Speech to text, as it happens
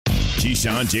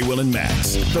Keyshawn, J. Will, and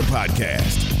Max, the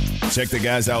podcast. Check the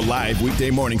guys out live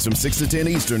weekday mornings from 6 to 10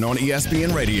 Eastern on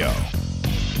ESPN Radio.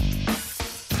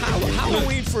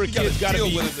 Halloween for a kid's got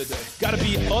to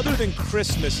be, other than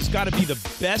Christmas, it's got to be the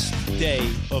best day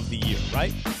of the year,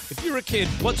 right? If you're a kid,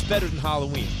 what's better than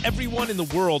Halloween? Everyone in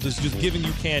the world is just giving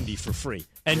you candy for free,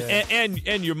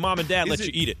 and your mom and dad let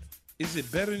you eat it. Is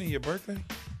it better than your birthday?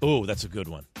 Oh, that's a good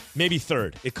one. Maybe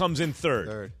third. It comes in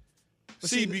third.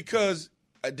 See, because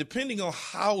depending on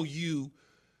how you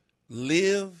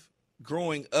live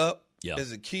growing up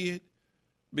as a kid,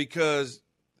 because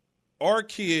our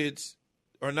kids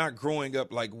are not growing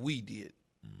up like we did.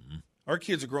 Mm-hmm. Our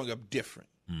kids are growing up different.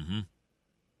 Mm-hmm.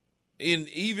 And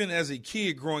even as a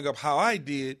kid growing up how I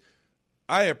did,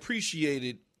 I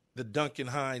appreciated the Duncan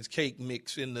Hines cake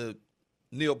mix and the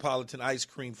Neapolitan ice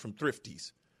cream from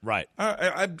Thrifty's. Right.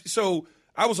 So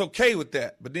I was okay with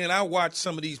that. But then I watched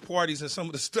some of these parties and some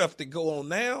of the stuff that go on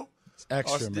now. It's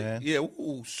extra, man. Yeah,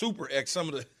 super X. Some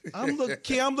of the I'm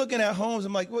looking at homes.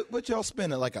 I'm like, what y'all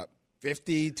spending? Like a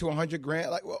 50 to 100 grand,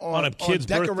 like on a kid's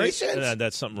decorations? Birthday?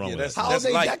 That's something wrong with it.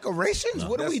 Holiday decorations? No.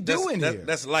 What are we doing here?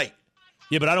 That's light.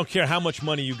 Yeah, but I don't care how much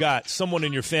money you got. Someone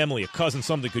in your family, a cousin,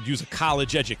 something could use a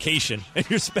college education, and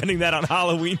you're spending that on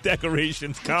Halloween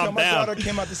decorations. Calm down. My daughter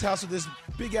came out this house with this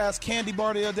big-ass candy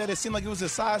bar the other day that seemed like it was the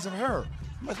size of her.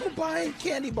 I'm like, who buying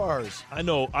candy bars? I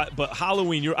know, but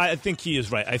Halloween, I think he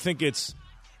is right. I think it's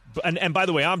 – and by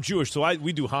the way, I'm Jewish, so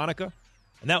we do Hanukkah,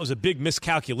 and that was a big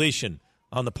miscalculation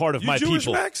on the part of my Jewish,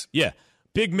 people. Max? Yeah,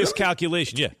 big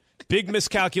miscalculation. Yeah, big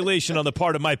miscalculation on the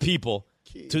part of my people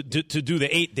to do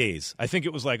the 8 days. I think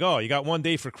it was like, oh, you got 1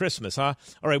 day for Christmas, huh?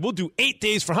 All right, we'll do 8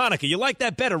 days for Hanukkah. You like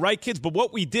that better, right, kids? But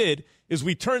what we did is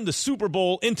we turned the Super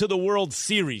Bowl into the World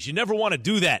Series. You never want to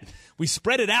do that. We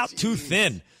spread it out too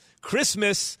thin.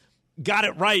 Christmas got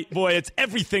it right, boy. It's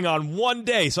everything on 1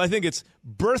 day. So I think it's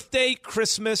birthday,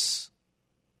 Christmas,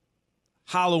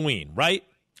 Halloween, right?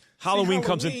 Halloween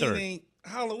comes in third.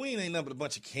 Halloween ain't nothing but a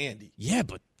bunch of candy. Yeah,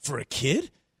 but for a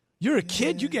kid? You're a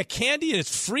kid, you get candy, and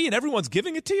it's free, and everyone's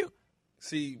giving it to you?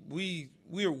 See,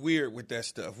 we're weird with that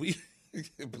stuff. We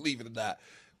believe it or not.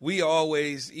 We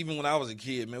always, even when I was a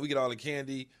kid, man, we get all the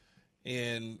candy,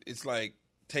 and it's like,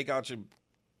 take out your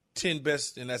 10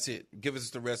 best, and that's it. Give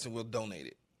us the rest, and we'll donate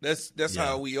it. That's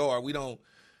how we are. We don't.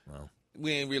 Wow.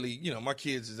 We ain't really, my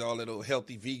kids is all little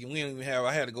healthy vegan. We don't even have.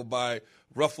 I had to go buy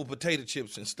Ruffled potato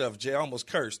chips and stuff. Jay, I almost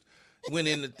cursed. Went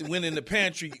in the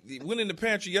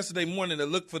pantry yesterday morning to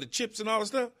look for the chips and all the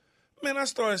stuff. Man, I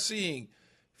started seeing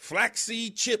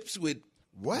flaxseed chips with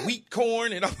wheat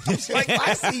corn, and I was like,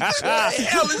 flaxseed chips? What the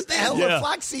hell is that? With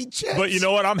flaxseed chips? But you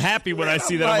know what? I'm happy when I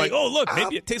see that. I'm like, oh, look,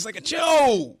 maybe it tastes like a chip.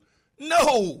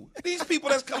 No. These people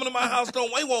that's coming to my house they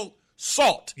want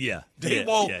salt. Yeah. They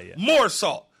want more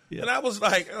salt. Yeah. And I was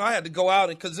like, I had to go out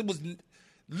because it was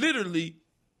literally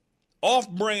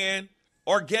off-brand,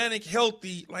 organic,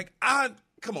 healthy. Like,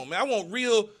 come on, man. I want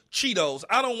real Cheetos.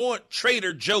 I don't want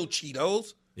Trader Joe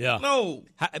Cheetos. Yeah. No.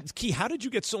 Key, how did you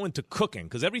get so into cooking?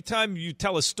 Because every time you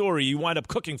tell a story, you wind up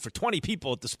cooking for 20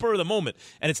 people at the spur of the moment.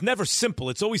 And it's never simple.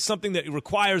 It's always something that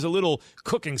requires a little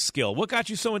cooking skill. What got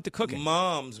you so into cooking?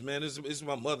 Moms, man. It's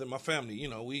my mother and my family.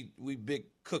 We big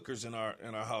cookers in our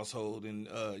household. And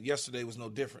yesterday was no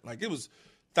different. Like, it was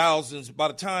thousands. By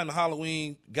the time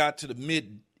Halloween got to the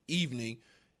mid-evening,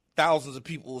 thousands of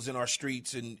people was in our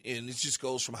streets. And it just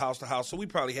goes from house to house. So we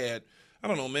probably had, I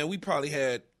don't know, man, we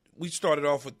started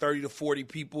off with 30 to 40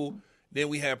 people. Then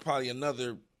we had probably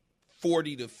another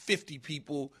 40 to 50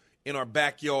 people in our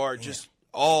backyard, just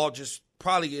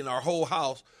probably in our whole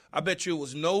house. I bet you it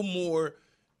was no more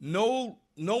than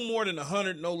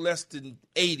 100, no less than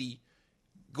 80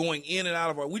 going in and out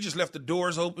of we just left the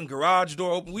doors open, garage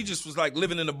door open. We just was like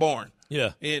living in a barn.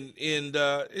 Yeah. And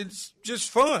it's just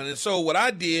fun. And so what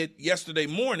I did yesterday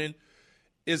morning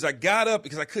is I got up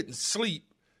because I couldn't sleep.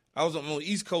 I was on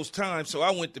East Coast time, so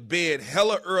I went to bed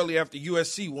hella early after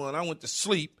USC won. I went to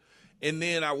sleep, and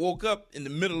then I woke up in the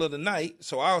middle of the night.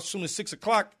 So as soon as 6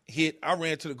 o'clock hit, I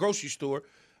ran to the grocery store.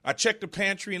 I checked the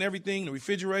pantry and everything, the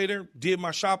refrigerator, did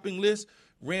my shopping list,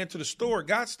 ran to the store,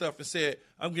 got stuff, and said,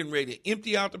 I'm getting ready to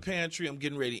empty out the pantry. I'm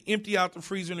getting ready to empty out the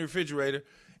freezer and the refrigerator,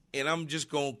 and I'm just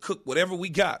going to cook whatever we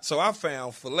got. So I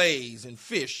found fillets and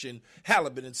fish and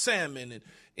halibut and salmon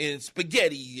and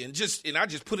spaghetti and I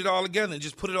just put it all together and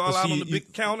just put it all out on the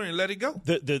big counter and let it go.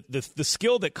 The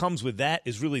skill that comes with that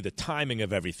is really the timing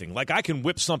of everything. Like, I can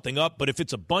whip something up, but if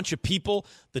it's a bunch of people,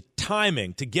 the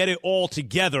timing to get it all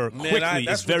together quickly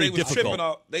is very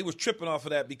difficult. They was tripping off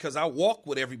of that because I walked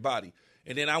with everybody,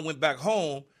 and then I went back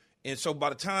home, and so by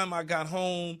the time I got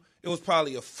home, it was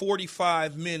probably a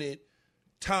 45-minute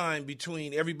time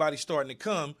between everybody starting to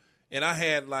come. and I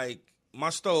had my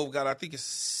stove got, I think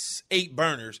it's 8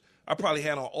 burners. I probably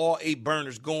had on all 8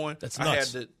 burners going. That's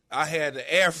nuts. I had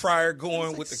the air fryer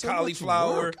going with the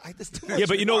cauliflower. Yeah,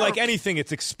 but like anything,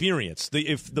 it's experience.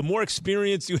 The more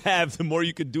experience you have, the more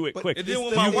you can do it quick. And then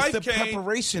when my wife the came,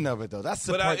 preparation of it though. That's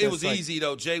the but part. It was easy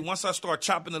though, Jay. Once I start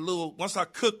chopping once I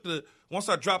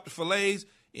dropped the fillets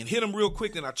and hit them real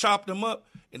quick, and I chopped them up,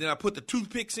 and then I put the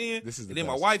toothpicks in. And then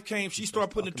my wife came, she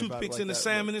started putting the toothpicks in the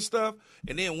salmon and stuff.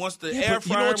 And then once the air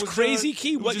fryer, you know what's crazy, done,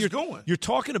 Key? What you're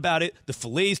talking about it. The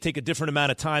fillets take a different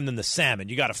amount of time than the salmon.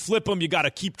 You got to flip them. You got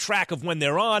to keep track of when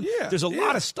they're on. Yeah, there's a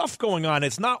lot of stuff going on.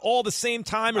 It's not all the same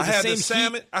time or the same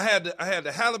salmon. heat. I had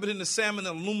the halibut and the salmon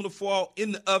in aluminum foil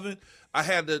in the oven. I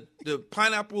had the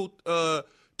pineapple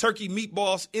turkey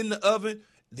meatballs in the oven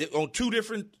on 2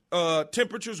 different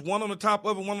temperatures, one on the top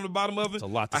oven, one on the bottom oven. It's a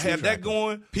lot to I had that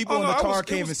going. People in the car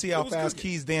came and see how fast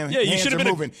Key's hands are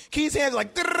moving. Key's hands are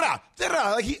like,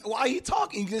 while he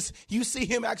talking, you see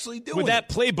him actually doing With that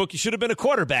playbook, you should have been a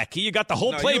quarterback, Key. You got the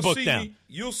whole playbook down.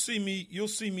 You'll see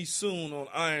me soon on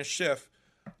Iron Chef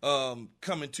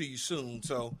coming to you soon.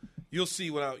 So you'll see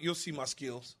my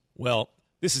skills. Well,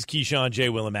 this is Keyshawn J.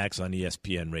 Willimax on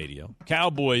ESPN Radio.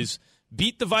 Cowboys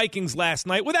beat the Vikings last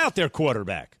night without their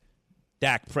quarterback,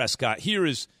 Dak Prescott. Here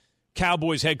is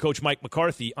Cowboys head coach Mike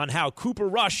McCarthy on how Cooper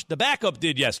Rush, the backup,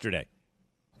 did yesterday.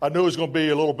 I knew it was going to be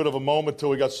a little bit of a moment until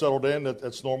we got settled in.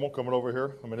 That's normal coming over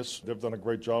here. I mean, they've done a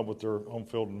great job with their home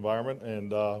field environment,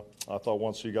 and I thought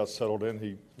once he got settled in,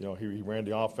 he ran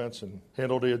the offense and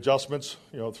handled the adjustments,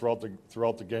 throughout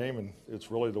the game, and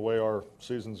it's really the way our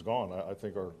season's gone. I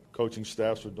think our coaching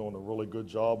staffs are doing a really good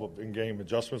job of in-game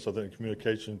adjustments. I think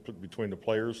communication between the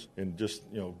players and just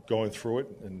going through it,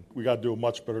 and we got to do a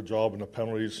much better job in the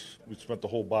penalties. We spent the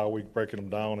whole bye week breaking them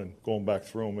down and going back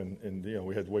through them, and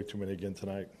we had way too many again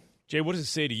tonight. Jay, what does it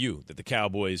say to you that the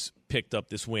Cowboys picked up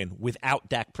this win without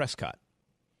Dak Prescott?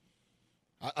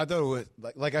 I thought it was,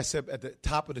 like I said at the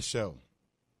top of the show,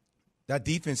 that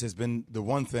defense has been the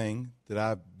one thing that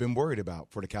I've been worried about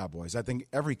for the Cowboys. I think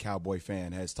every Cowboy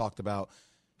fan has talked about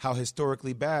how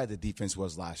historically bad the defense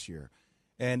was last year.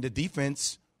 And the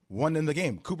defense won them the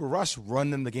game. Cooper Rush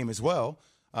won them the game as well,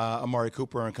 Amari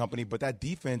Cooper and company, but that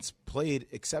defense played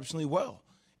exceptionally well.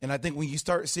 And I think when you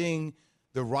start seeing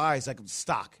the rise, like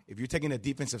stock, if you're taking a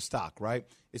defensive stock, right?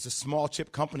 It's a small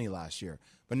chip company last year.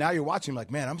 But now you're watching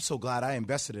like, man, I'm so glad I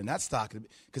invested in that stock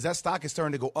because that stock is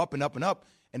starting to go up and up and up,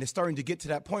 and it's starting to get to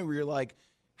that point where you're like,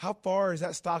 how far is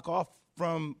that stock off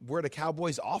from where the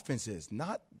Cowboys offense is?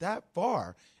 Not that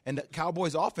far. And the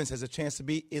Cowboys offense has a chance to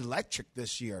be electric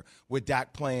this year with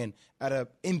Dak playing at an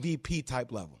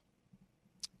MVP-type level.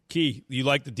 Key, you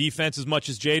like the defense as much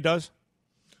as Jay does?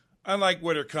 I like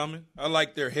where they're coming. I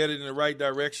like they're headed in the right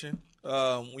direction.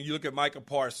 When you look at Micah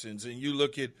Parsons and you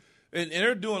look at – and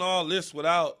they're doing all this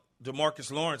without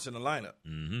DeMarcus Lawrence in the lineup.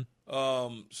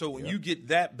 Mm-hmm. So when you get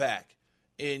that back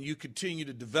and you continue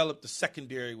to develop the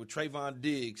secondary with Trayvon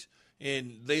Diggs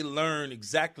and they learn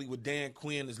exactly what Dan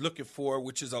Quinn is looking for,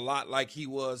 which is a lot like he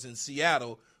was in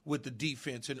Seattle with the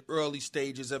defense in early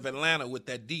stages of Atlanta with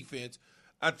that defense,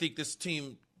 I think this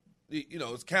team,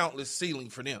 it's countless ceiling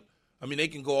for them. I mean, they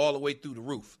can go all the way through the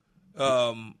roof.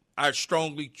 I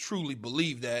strongly, truly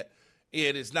believe that.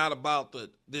 And it's not about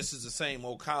this is the same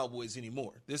old Cowboys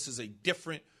anymore. This is a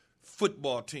different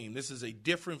football team. This is a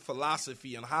different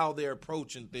philosophy on how they're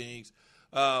approaching things.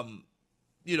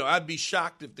 I'd be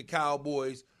shocked if the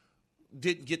Cowboys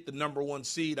didn't get the number 1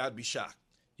 seed. I'd be shocked.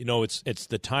 It's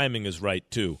the timing is right,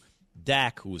 too.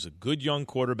 Dak, who was a good young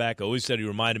quarterback, I always said he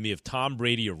reminded me of Tom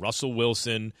Brady or Russell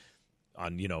Wilson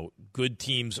on, good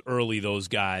teams early, those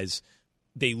guys.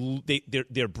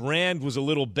 Their brand was a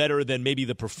little better than maybe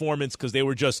the performance because they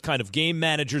were just kind of game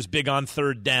managers big on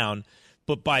third down.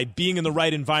 But by being in the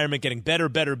right environment, getting better,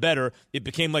 it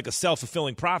became like a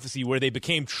self-fulfilling prophecy where they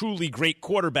became truly great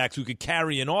quarterbacks who could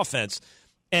carry an offense.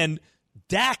 And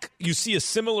Dak, you see a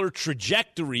similar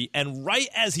trajectory, and right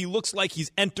as he looks like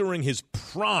he's entering his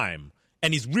prime,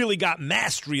 and he's really got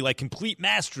mastery, like complete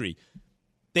mastery,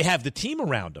 they have the team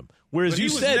around him. Whereas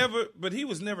but he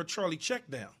was never Charlie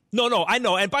Checkdown. No, I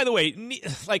know. And by the way,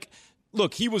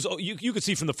 look, he was. You could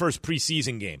see from the first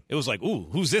preseason game, it was like, ooh,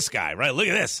 who's this guy? Right? Look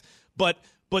at this. But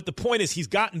the point is, he's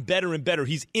gotten better and better.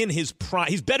 He's in his prime.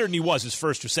 He's better than he was his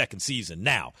first or second season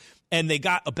now. And they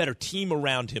got a better team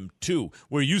around him, too,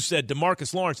 where you said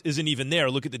DeMarcus Lawrence isn't even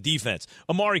there. Look at the defense.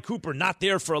 Amari Cooper, not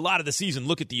there for a lot of the season.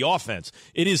 Look at the offense.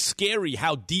 It is scary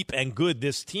how deep and good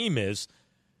this team is.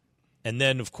 And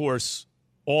then, of course,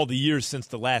 all the years since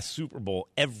the last Super Bowl,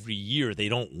 every year they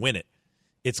don't win it.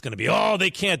 it's going to be, they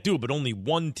can't do it, but only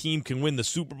one team can win the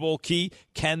Super Bowl. Key,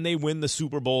 can they win the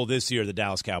Super Bowl this year, the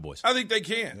Dallas Cowboys? I think they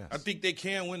can. Yes. I think they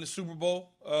can win the Super Bowl.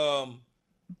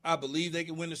 I believe they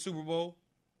can win the Super Bowl.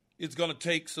 It's going to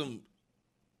take some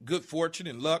good fortune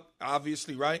and luck,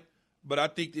 obviously, right? But I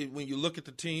think that when you look at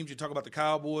the teams, you talk about the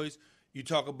Cowboys, you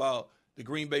talk about the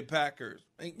Green Bay Packers.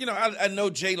 And, I know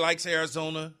Jay likes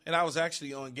Arizona, and I was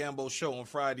actually on Gambo's show on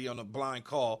Friday on a blind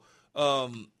call.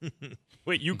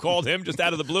 Wait, you called him just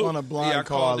out of the blue? On a blind I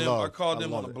call. called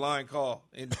him on a blind call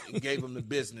and gave him the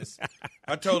business.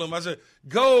 I told him, I said,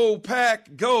 go,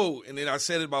 Pack, go. And then I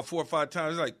said it about 4 or 5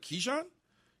 times. He's like, Keyshawn?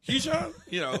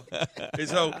 And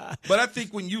so, but I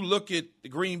think when you look at the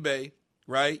Green Bay,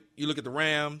 right, you look at the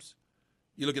Rams,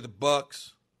 you look at the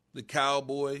Bucks, the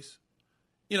Cowboys,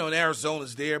 and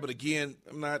Arizona's there. But again,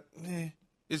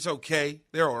 it's okay.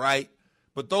 They're all right.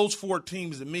 But those 4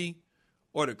 teams to me,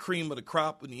 or the cream of the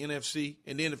crop in the NFC.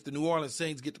 And then if the New Orleans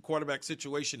Saints get the quarterback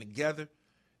situation together,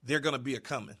 they're going to be a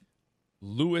coming.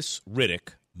 Louis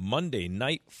Riddick, Monday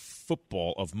Night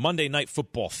Football of Monday Night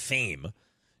Football fame,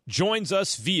 joins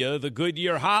us via the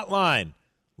Goodyear hotline.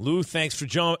 Lou, thanks for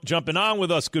jumping on with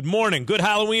us. Good morning. Good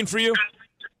Halloween for you?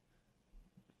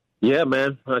 Yeah,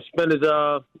 man. I spent it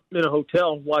in a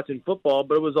hotel watching football,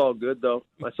 but it was all good, though.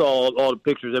 I saw all the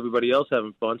pictures, everybody else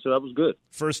having fun, so that was good.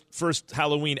 First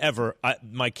Halloween ever.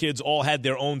 My kids all had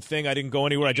their own thing. I didn't go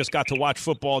anywhere. I just got to watch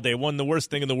football. They won the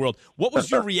worst thing in the world. What was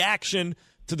your reaction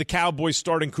to the Cowboys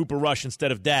starting Cooper Rush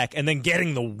instead of Dak and then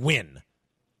getting the win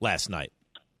last night?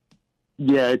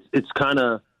 Yeah, it's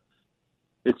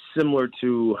similar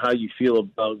to how you feel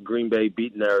about Green Bay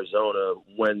beating Arizona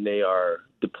when they are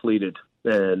depleted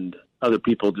and other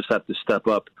people just have to step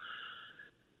up.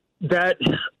 That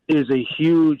is a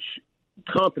huge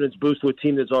confidence boost to a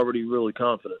team that's already really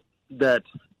confident. That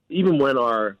even when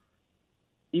our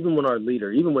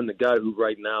leader, even when the guy who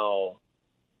right now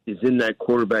is in that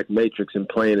quarterback matrix and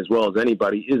playing as well as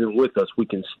anybody isn't with us, we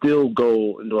can still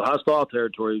go into a hostile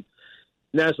territory,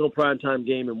 national primetime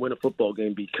game, and win a football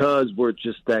game because we're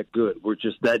just that good. We're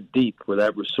just that deep. We're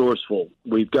that resourceful.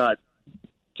 We've got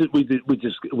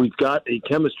a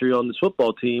chemistry on this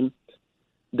football team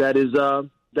that is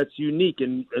that's unique,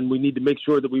 and we need to make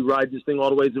sure that we ride this thing all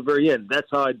the way to the very end. That's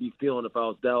how I'd be feeling if I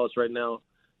was Dallas right now,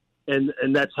 and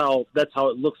that's how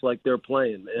it looks like they're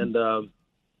playing. And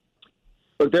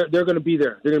but they're going to be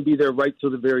there. They're going to be there right to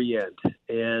the very end,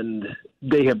 and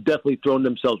they have definitely thrown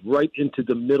themselves right into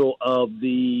the middle of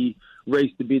the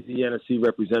race to be the NFC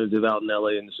representative out in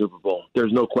LA in the Super Bowl.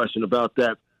 There's no question about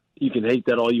that. You can hate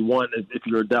that all you want if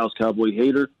you're a Dallas Cowboy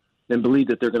hater and believe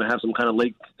that they're going to have some kind of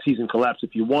late season collapse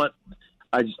if you want.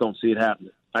 I just don't see it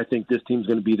happening. I think this team's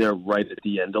going to be there right at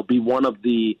the end. They'll be one of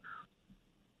the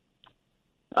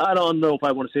 – I don't know if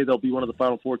I want to say they'll be one of the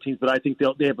Final Four teams, but I think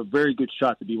they have a very good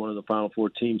shot to be one of the Final Four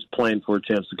teams playing for a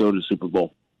chance to go to the Super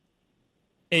Bowl.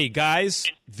 Hey, guys,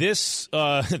 this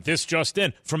just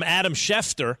in from Adam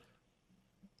Schefter,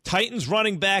 Titans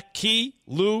running back Key,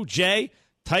 Lou, Jay –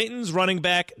 Titans running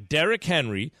back Derrick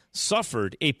Henry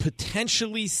suffered a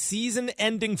potentially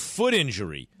season-ending foot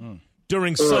injury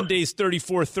during Sunday's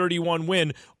 34-31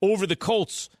 win over the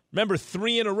Colts. Remember,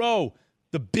 3 in a row,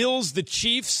 the Bills, the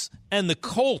Chiefs, and the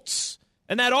Colts.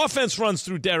 And that offense runs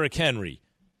through Derrick Henry.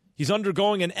 He's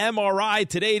undergoing an MRI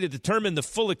today to determine the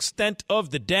full extent of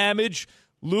the damage.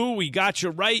 Lou, we got you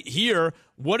right here.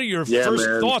 What are your first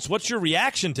thoughts? What's your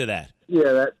reaction to that?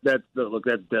 Yeah, that's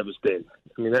devastating.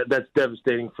 I mean, that's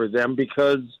devastating for them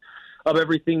because of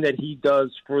everything that he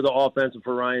does for the offense and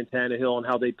for Ryan Tannehill and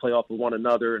how they play off of one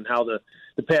another and how the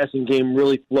passing game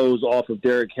really flows off of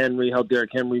Derrick Henry, how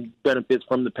Derrick Henry benefits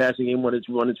from the passing game when it's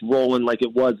rolling like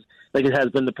it has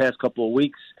been the past couple of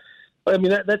weeks. I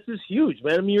mean, that's just huge,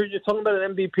 man. I mean, you're talking about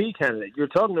an MVP candidate. You're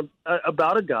talking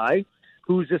about a guy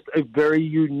who's just a very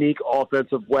unique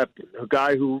offensive weapon, a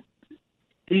guy who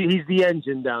he's the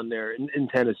engine down there in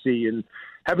Tennessee. And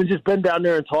having just been down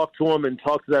there and talked to him and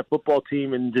talked to that football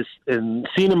team and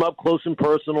seen him up close and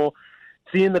personal,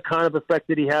 seeing the kind of effect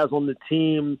that he has on the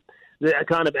team, the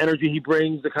kind of energy he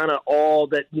brings, the kind of all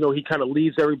that, he kind of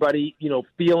leaves everybody,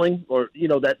 feeling, or,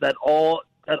 that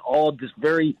all just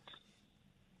very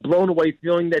blown away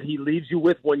feeling that he leaves you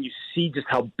with when you see just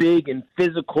how big and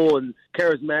physical and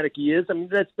charismatic he is. I mean,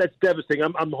 that's devastating.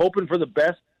 I'm hoping for the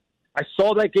best. I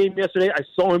saw that game yesterday. I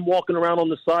saw him walking around on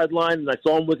the sideline, and I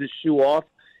saw him with his shoe off,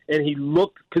 and he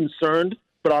looked concerned.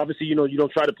 But obviously, you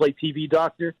don't try to play TV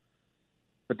doctor.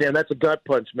 But damn, that's a gut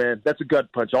punch, man. That's a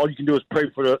gut punch. All you can do is pray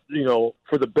for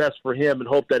the best for him and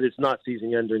hope that it's not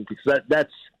season-ending, because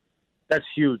that's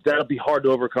huge. That'll be hard to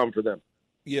overcome for them.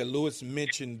 Yeah, Lewis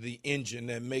mentioned the engine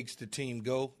that makes the team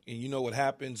go, and you know what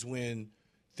happens when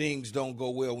things don't go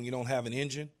well when you don't have an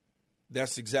engine.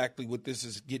 That's exactly what this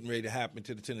is getting ready to happen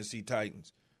to the Tennessee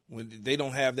Titans. When they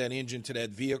don't have that engine to that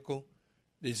vehicle,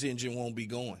 this engine won't be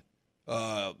going.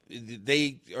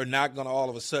 They are not going to all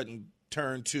of a sudden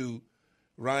turn to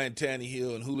Ryan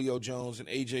Tannehill and Julio Jones and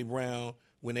A.J. Brown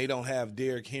when they don't have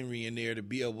Derrick Henry in there to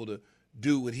be able to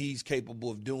do what he's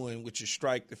capable of doing, which is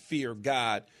strike the fear of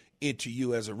God into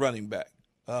you as a running back.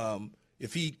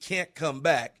 If he can't come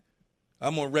back,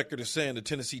 I'm on record as saying the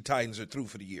Tennessee Titans are through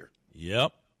for the year.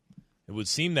 Yep. It would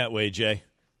seem that way, Jay.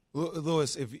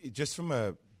 Louis, if just from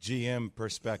a GM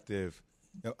perspective,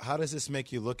 how does this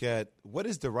make you look at what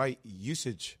is the right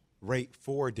usage rate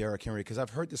for Derrick Henry? Because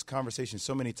I've heard this conversation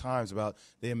so many times about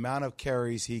the amount of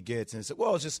carries he gets, and it's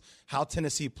well, it's just how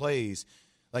Tennessee plays.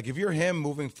 Like, if you're him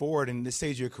moving forward in this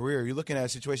stage of your career, you're looking at a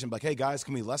situation like, hey, guys,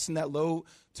 can we lessen that load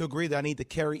to agree that I need to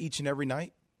carry each and every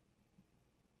night?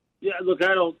 Yeah, look,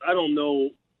 I don't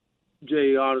know,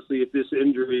 Jay, honestly, if this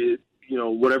injury,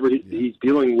 whatever he's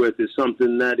dealing with is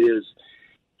something that is,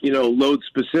 load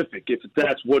specific, if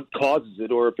that's what causes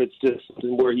it, or if it's just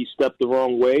something where he stepped the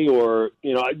wrong way, or,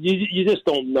 you just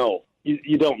don't know.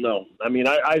 You don't know. I mean,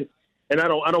 I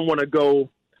don't want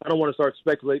to start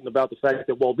speculating about the fact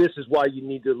that, well, this is why you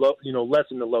need to,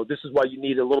 lessen the load. This is why you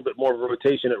need a little bit more of a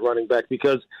rotation at running back,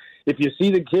 because if you see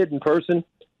the kid in person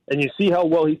and you see how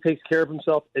well he takes care of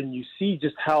himself, and you see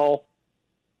just how,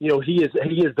 he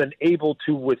has been able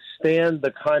to withstand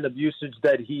the kind of usage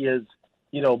that he has,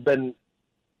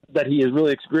 that he has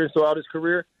really experienced throughout his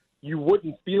career, you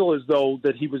wouldn't feel as though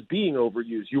that he was being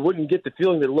overused. You wouldn't get the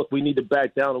feeling that, look, we need to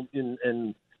back down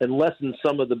and lessen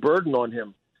some of the burden on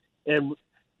him. And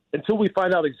until we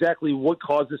find out exactly what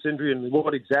caused this injury and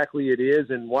what exactly it is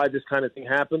and why this kind of thing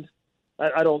happened,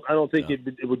 I don't think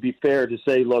it would be fair to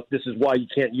say, look, this is why you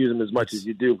can't use him as much as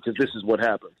you do, because this is what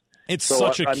happened. It's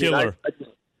such a killer.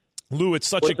 Lou, it's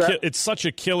such a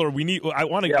killer. I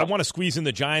want to squeeze in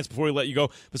the Giants before we let you go,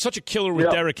 but such a killer with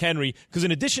Derrick Henry, because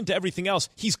in addition to everything else,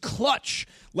 he's clutch.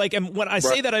 And when I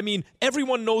say that, I mean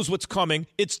everyone knows what's coming.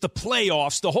 It's the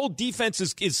playoffs. The whole defense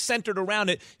is centered around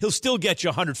it. He'll still get you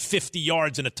 150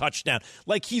 yards and a touchdown.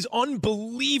 He's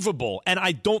unbelievable, and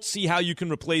I don't see how you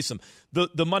can replace him.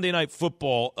 The Monday Night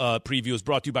Football preview is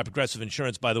brought to you by Progressive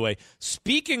Insurance, by the way.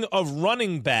 Speaking of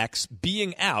running backs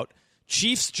being out,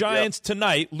 Chiefs-Giants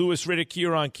tonight. Louis Riddick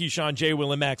here on Keyshawn, J.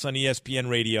 Will, and Max on ESPN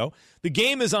Radio. The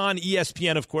game is on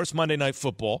ESPN, of course, Monday Night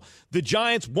Football. The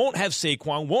Giants won't have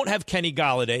Saquon, won't have Kenny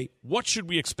Golladay. What should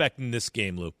we expect in this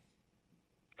game, Lou?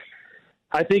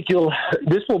 I think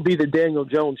this will be the Daniel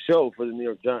Jones show for the New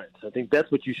York Giants. I think that's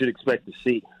what you should expect to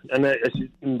see.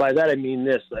 And by that I mean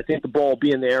this. I think the ball will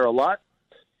be in the air a lot.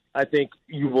 I think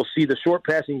you will see the short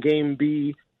passing game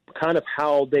be kind of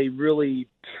how they really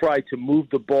try to move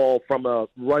the ball from a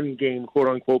run game,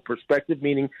 quote-unquote, perspective,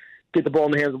 meaning get the ball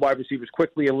in the hands of wide receivers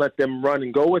quickly and let them run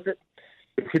and go with it.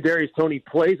 If Kadarius Toney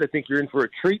plays, I think you're in for a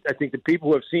treat. I think the people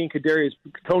who have seen Kadarius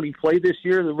Toney play this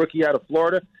year, the rookie out of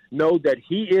Florida, know that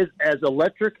he is as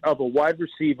electric of a wide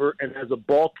receiver and as a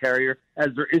ball carrier as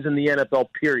there is in the NFL,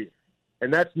 period.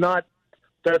 And that's not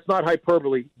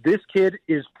hyperbole. This kid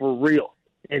is for real,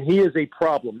 and he is a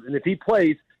problem. And if he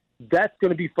plays, that's going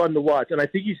to be fun to watch. And I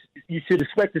think you should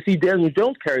expect to see Daniel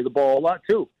Jones carry the ball a lot,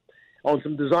 too, on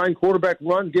some design quarterback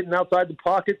run, getting outside the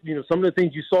pocket. Some of the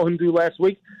things you saw him do last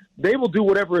week, they will do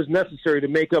whatever is necessary to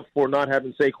make up for not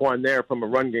having Saquon there from a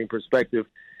run game perspective.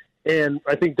 And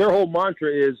I think their whole mantra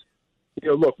is,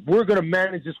 look, we're going to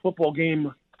manage this football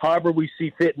game however we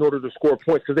see fit in order to score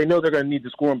points, because they know they're going to need to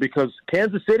score them, because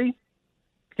Kansas City's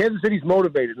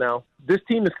motivated now. This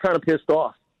team is kind of pissed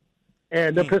off.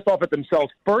 And they're pissed off at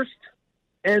themselves first,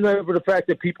 and over the fact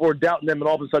that people are doubting them and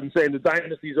all of a sudden saying the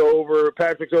dynasty's over,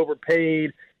 Patrick's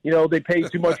overpaid, they paid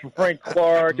too much for Frank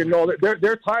Clark and all that.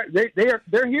 They're tired.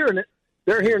 They're hearing it.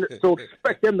 They're hearing it. So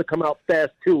expect them to come out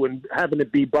fast too, and having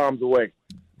it be bombs away.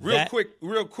 Real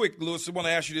quick, Louis. I want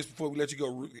to ask you this before we let you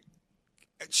go.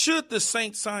 Should the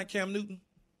Saints sign Cam Newton?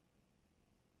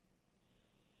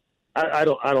 I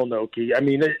don't know, Key. I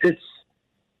mean, it's.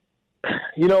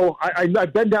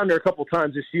 I've been down there a couple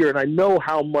times this year, and I know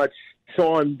how much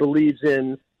Sean believes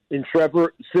in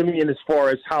Trevor Siemian as far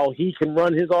as how he can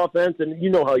run his offense, and you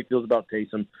know how he feels about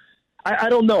Taysom. I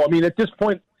don't know. I mean, at this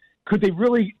point, could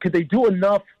they do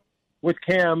enough with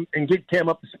Cam and get Cam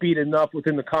up to speed enough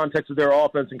within the context of their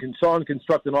offense, and can Sean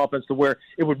construct an offense to where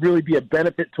it would really be a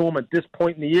benefit to him at this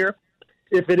point in the year?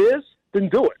 If it is, then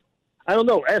do it. I don't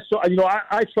know. I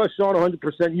trust Sean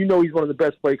 100%. He's one of the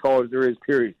best play callers there is,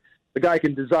 period. The guy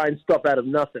can design stuff out of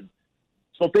nothing.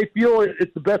 So if they feel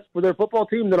it's the best for their football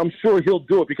team, then I'm sure he'll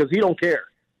do it, because he don't care.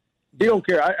 He don't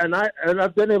care.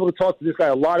 I've been able to talk to this guy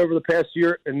a lot over the past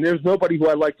year, and there's nobody who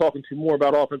I like talking to more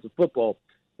about offensive football.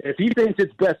 If he thinks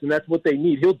it's best and that's what they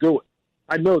need, he'll do it.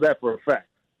 I know that for a fact.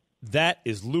 That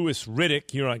is Louis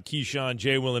Riddick here on Keyshawn,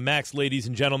 J. Will, and Max, ladies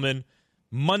and gentlemen.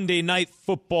 Monday Night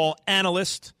Football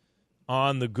analyst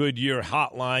on the Goodyear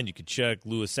Hotline. You can check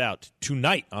Louis out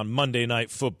tonight on Monday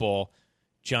Night Football,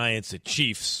 Giants at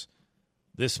Chiefs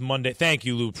this Monday. Thank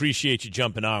you, Lou. Appreciate you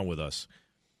jumping on with us.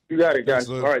 You got it, guys.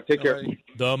 All right, take care.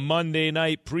 The Monday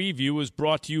Night Preview is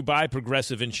brought to you by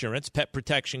Progressive Insurance. Pet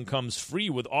protection comes free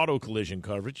with auto collision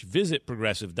coverage. Visit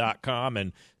Progressive.com.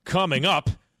 And coming up,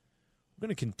 we're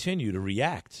going to continue to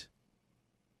react.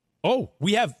 Oh,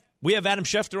 we have Adam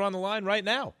Schefter on the line right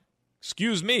now.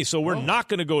 Excuse me. So we're not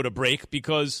going to go to break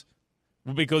because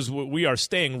we are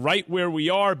staying right where we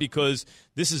are because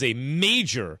this is a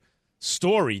major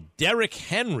story. Derrick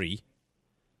Henry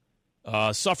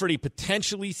suffered a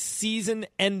potentially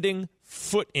season-ending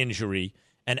foot injury,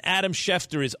 and Adam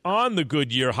Schefter is on the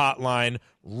Goodyear Hotline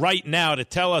right now to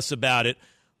tell us about it.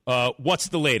 What's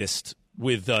the latest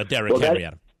with Derrick Henry,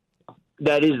 Adam?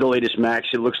 That is the latest, Max.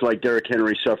 It looks like Derrick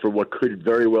Henry suffered what could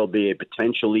very well be a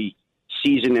potentially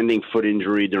season-ending foot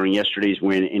injury during yesterday's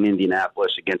win in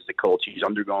Indianapolis against the Colts. He's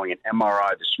undergoing an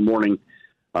MRI this morning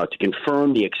to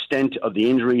confirm the extent of the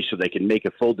injury so they can make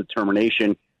a full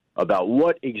determination about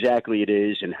what exactly it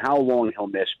is and how long he'll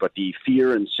miss. But the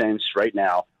fear and sense right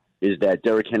now is that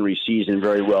Derrick Henry's season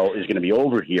very well is going to be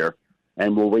over here,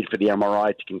 and we'll wait for the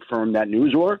MRI to confirm that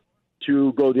news or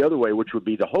to go the other way, which would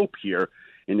be the hope here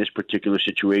in this particular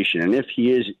situation. And if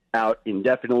he is out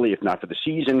indefinitely, if not for the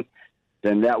season,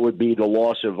 then that would be the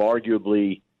loss of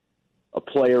arguably a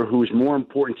player who is more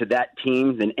important to that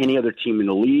team than any other team in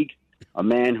the league, a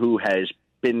man who has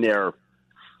been there,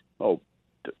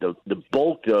 the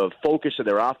bulk, the focus of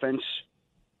their offense,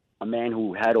 a man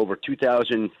who had over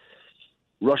 2,000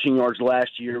 rushing yards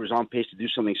last year, was on pace to do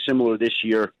something similar this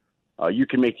year. You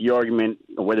can make the argument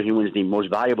whether he wins the most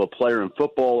valuable player in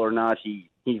football or not. He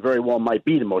very well might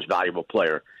be the most valuable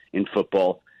player in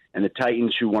football. And the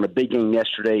Titans, who won a big game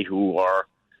yesterday, who are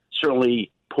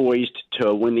certainly poised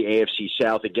to win the AFC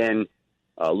South again,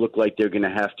 look like they're going to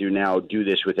have to now do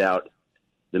this without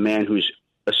the man who's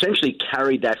essentially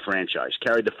carried that franchise,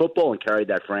 carried the football and carried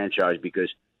that franchise,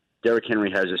 because Derrick Henry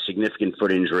has a significant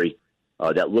foot injury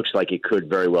that looks like it could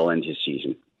very well end his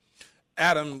season.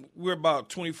 Adam, we're about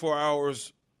 24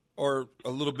 hours or a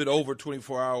little bit over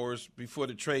 24 hours before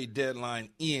the trade deadline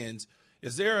ends.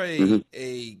 Is there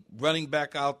a running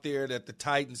back out there that the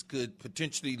Titans could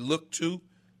potentially look to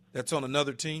that's on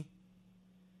another team?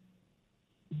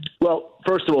 Well,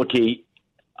 first of all, Key,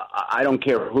 I don't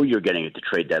care who you're getting at the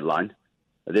trade deadline.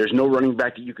 There's no running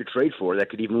back that you could trade for that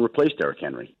could even replace Derrick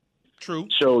Henry. True.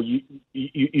 So you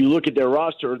look at their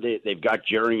roster. They've got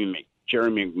Jeremy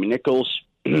McNichols.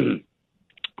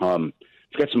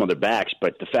 Forget some other backs,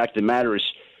 but the fact of the matter is,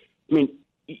 I mean,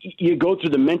 you go through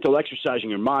the mental exercise in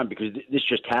your mind because this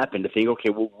just happened to think, okay,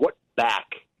 well, what back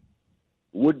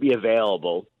would be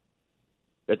available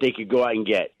that they could go out and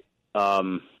get?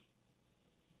 And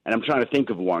I'm trying to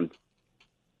think of one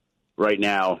right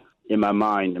now in my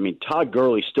mind. I mean, Todd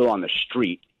Gurley's still on the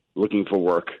street looking for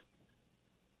work.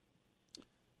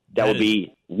 That would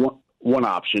be one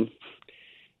option.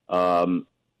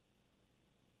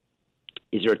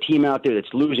 Is there a team out there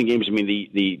that's losing games? I mean,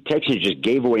 the Texans just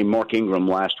gave away Mark Ingram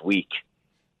last week.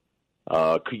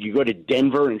 Could you go to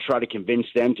Denver and try to convince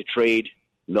them to trade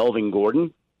Melvin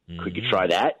Gordon? Mm-hmm. Could you try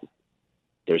that?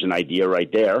 There's an idea right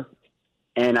there.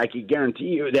 And I can guarantee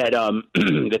you that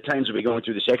the Titans will be going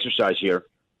through this exercise here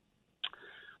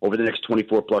over the next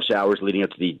 24-plus hours leading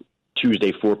up to the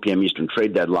Tuesday 4 p.m. Eastern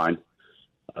trade deadline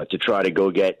to try to go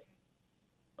get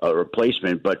a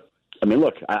replacement. But, I mean,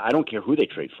 look, I don't care who they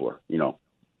trade for. You know,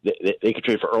 they could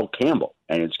trade for Earl Campbell,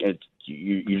 and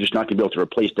you're just not going to be able to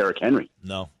replace Derrick Henry.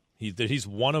 No, he's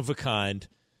one of a kind.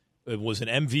 It was an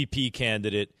MVP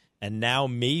candidate, and now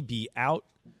may be out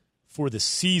for the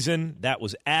season. That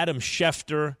was Adam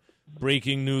Schefter,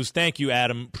 breaking news. Thank you,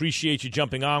 Adam. Appreciate you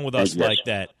jumping on with us like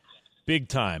that. Big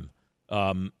time.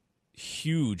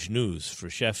 Huge news for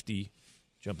Schefty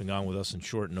jumping on with us in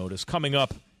short notice. Coming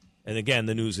up, and again,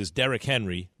 the news is Derrick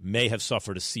Henry may have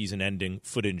suffered a season-ending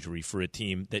foot injury for a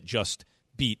team that just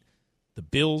beat the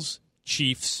Bills,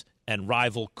 Chiefs, and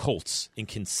rival Colts in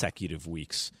consecutive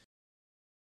weeks.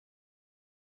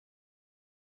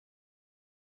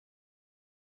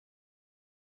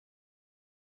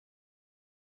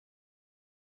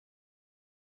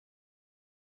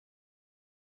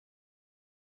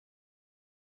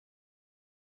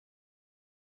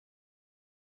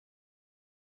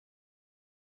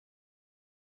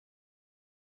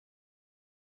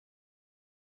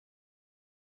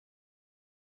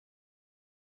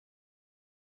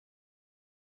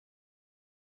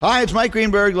 Hi, it's Mike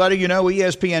Greenberg letting you know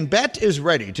ESPN Bet is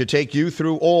ready to take you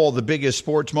through all the biggest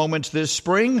sports moments this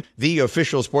spring. The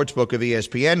official sportsbook of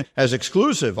ESPN has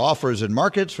exclusive offers and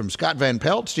markets from Scott Van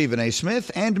Pelt, Stephen A. Smith,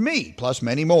 and me, plus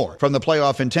many more. From the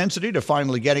playoff intensity to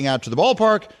finally getting out to the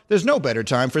ballpark, there's no better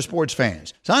time for sports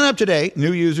fans. Sign up today.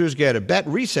 New users get a bet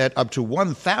reset up to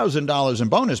 $1,000 in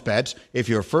bonus bets if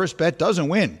your first bet doesn't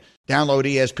win. Download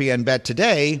ESPN Bet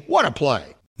today. What a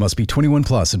play. Must be 21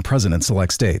 plus and present in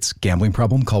select states. Gambling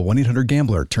problem? Call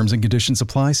 1-800-GAMBLER. Terms and conditions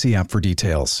apply. See app for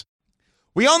details.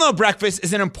 We all know breakfast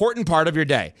is an important part of your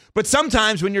day. But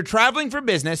sometimes when you're traveling for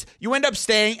business, you end up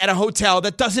staying at a hotel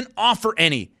that doesn't offer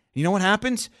any. You know what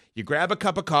happens? You grab a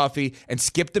cup of coffee and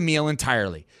skip the meal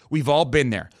entirely. We've all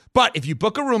been there. But if you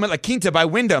book a room at La Quinta by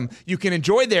Wyndham, you can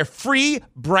enjoy their free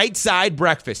Bright Side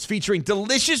breakfast featuring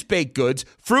delicious baked goods,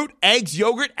 fruit, eggs,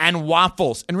 yogurt, and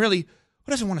waffles. And really, who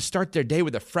doesn't want to start their day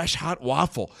with a fresh, hot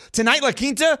waffle? Tonight, La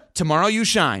Quinta, tomorrow you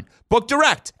shine. Book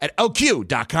direct at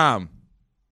lq.com.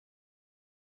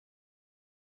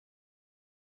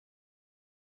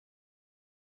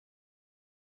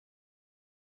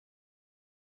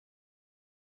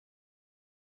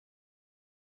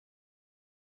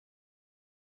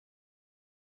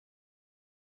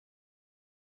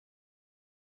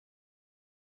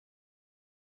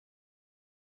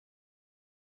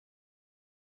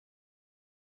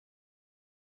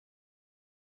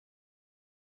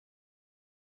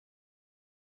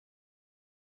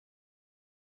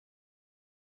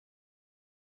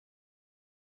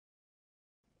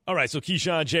 All right, so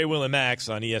Keyshawn, J. Will, and Max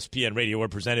on ESPN Radio are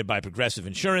presented by Progressive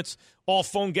Insurance. All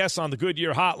phone guests on the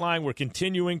Goodyear hotline. We're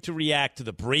continuing to react to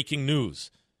the breaking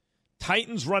news.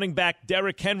 Titans running back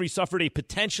Derrick Henry suffered a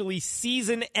potentially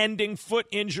season-ending foot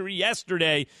injury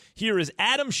yesterday. Here is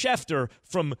Adam Schefter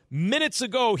from minutes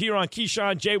ago here on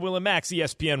Keyshawn, J. Will, and Max,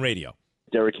 ESPN Radio.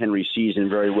 Derrick Henry's season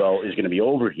very well is going to be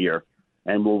over here,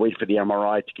 and we'll wait for the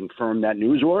MRI to confirm that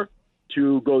news or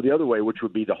to go the other way, which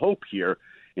would be the hope here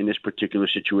in this particular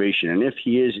situation. And if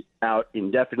he is out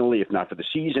indefinitely, if not for the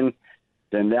season,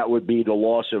 then that would be the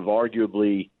loss of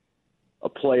arguably a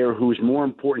player who is more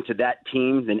important to that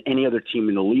team than any other team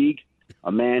in the league,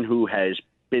 a man who has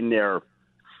been their,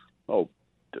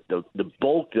 the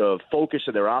bulk, the focus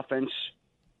of their offense,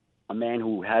 a man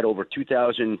who had over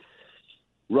 2,000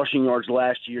 rushing yards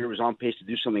last year, was on pace to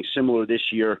do something similar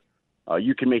this year.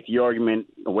 You can make the argument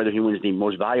whether he wins the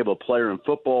most valuable player in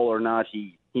football or not.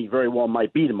 He very well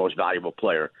might be the most valuable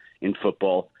player in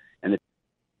football.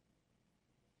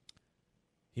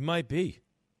 He might be.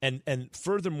 And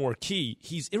furthermore, Key,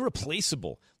 he's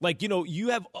irreplaceable. Like, you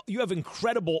have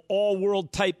incredible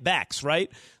all-world type backs, right?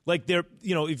 Like,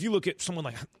 if you look at someone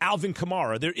like Alvin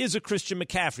Kamara, there is a Christian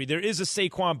McCaffrey, there is a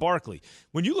Saquon Barkley.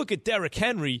 When you look at Derrick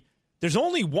Henry, there's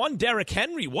only one Derrick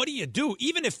Henry. What do you do?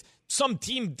 Even if some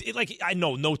team, I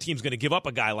know no team's going to give up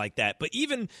a guy like that, but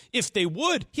even if they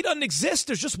would, he doesn't exist.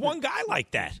 There's just one guy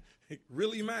like that.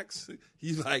 Really, Max?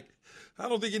 He's like, I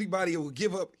don't think anybody will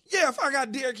give up. Yeah, if I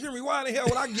got Derrick Henry, why the hell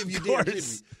would I give you Derrick Henry?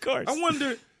 Of course. I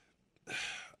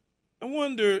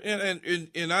wonder,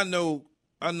 and I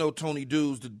know Tony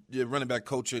Dews, the running back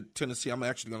coach at Tennessee. I'm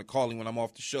actually going to call him when I'm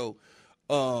off the show,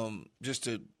 just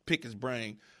to pick his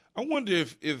brain. I wonder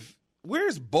if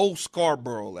where's Bo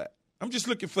Scarborough at? I'm just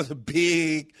losing for the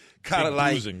big kind of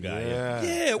like guy.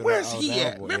 Yeah, where's he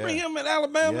at? Remember him in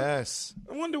Alabama? Yes.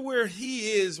 I wonder where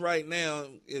he is right now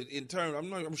in terms.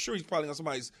 I'm sure he's probably on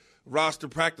somebody's roster,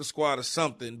 practice squad, or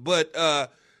something. But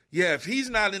if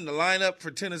he's not in the lineup for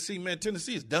Tennessee, man,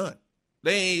 Tennessee is done.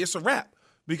 It's a wrap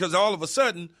because all of a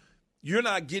sudden you're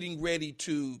not getting ready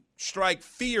to strike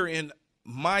fear in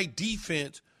my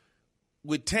defense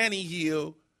with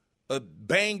Tannehill, a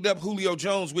banged up Julio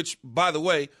Jones, which, by the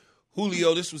way,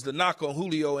 Julio, this was the knock on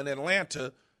Julio in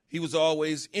Atlanta. He was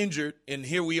always injured, and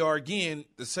here we are again.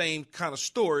 The same kind of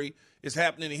story is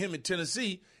happening to him in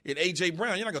Tennessee. And A.J.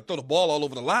 Brown, you're not going to throw the ball all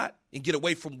over the lot and get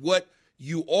away from what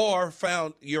you are.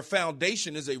 Your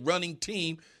foundation is a running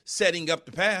team setting up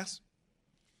the pass.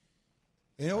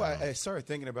 I started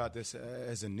thinking about this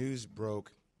as the news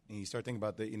broke, and you start thinking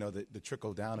about the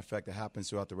trickle-down effect that happens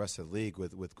throughout the rest of the league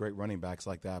with great running backs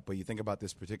like that. But you think about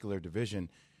this particular division,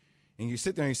 and you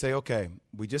sit there and you say, okay,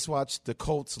 we just watched the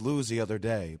Colts lose the other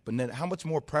day, but then how much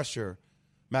more pressure,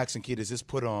 Max and Key, does this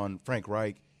put on Frank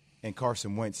Reich and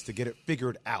Carson Wentz to get it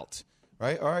figured out?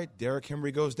 Right? All right, Derrick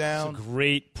Henry goes down. That's a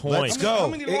great point. Let's go. How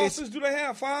many losses do they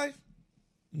have? 5?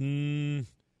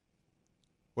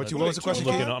 What was the question?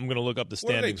 I'm going to look up the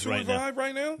standings right now. 2-5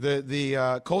 right now?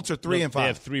 The Colts are 3-5. They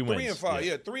have 3 wins. 3-5.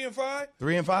 Yeah, 3-5.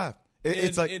 3-5.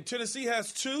 It's like and Tennessee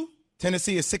has 2.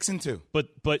 Tennessee is 6-2. But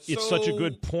it's such a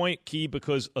good point, Key,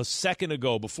 because a second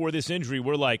ago, before this injury,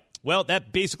 we're like, well,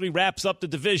 that basically wraps up the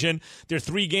division. They're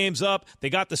 3 games up. They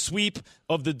got the sweep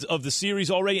of the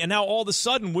series already, and now all of a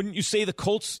sudden, wouldn't you say the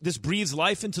Colts? This breathes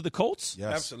life into the Colts?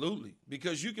 Yes. Absolutely,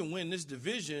 because you can win this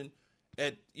division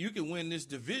at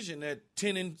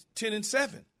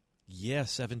 10-7. Yeah,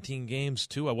 17 games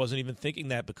too. I wasn't even thinking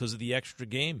that because of the extra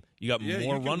game. You got more you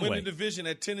can runway. win the division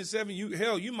at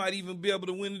 10-7. You might even be able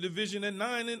to win the division at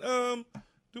 9 and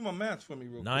do my math for me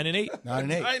real quick. 9-8.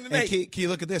 9-8. And Key,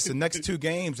 look at this. The next 2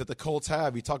 games that the Colts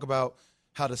have, you talk about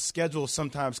how the schedule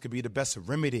sometimes could be the best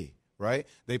remedy, right?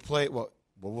 They play, well,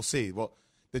 we'll see. Well,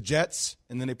 the Jets,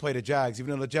 and then they play the Jags,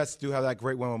 even though the Jets do have that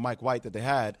great win with Mike White that they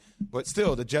had. But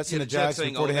still, the Jets and the Jags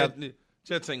before they have –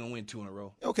 Jets ain't gonna win 2 in a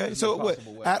row. Okay, There's so no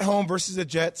possible way. At home versus the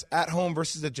Jets, at home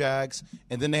versus the Jags,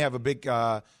 and then they have a big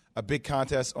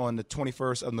contest on the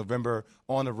 21st of November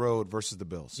on the road versus the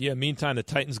Bills. Yeah. Meantime, the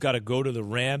Titans got to go to the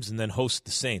Rams and then host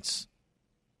the Saints.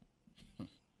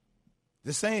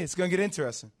 Just saying, it's going to get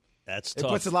interesting. That's it tough.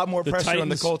 puts a lot more pressure on the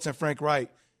Titans, Colts and Frank Wright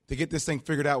to get this thing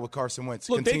figured out with Carson Wentz.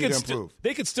 Look, Continue to improve.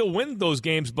 They could still win those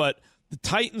games, but the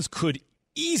Titans could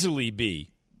easily be.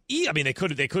 I mean,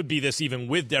 they could be this even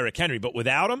with Derrick Henry, but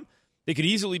without him, they could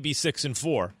easily be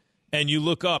 6-4. And you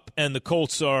look up, and the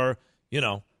Colts are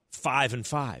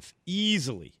 5-5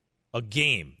 easily. A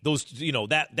game. Those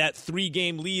that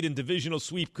 3-game lead in divisional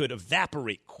sweep could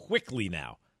evaporate quickly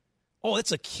now. Oh,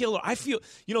 it's a killer. I feel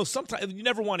sometimes you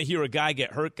never want to hear a guy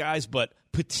get hurt, guys, but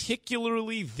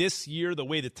particularly this year, the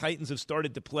way the Titans have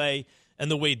started to play and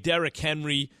the way Derrick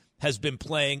Henry has been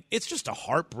playing, it's just a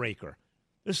heartbreaker.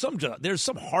 There's some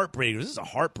heartbreakers. This is a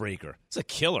heartbreaker. It's a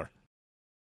killer.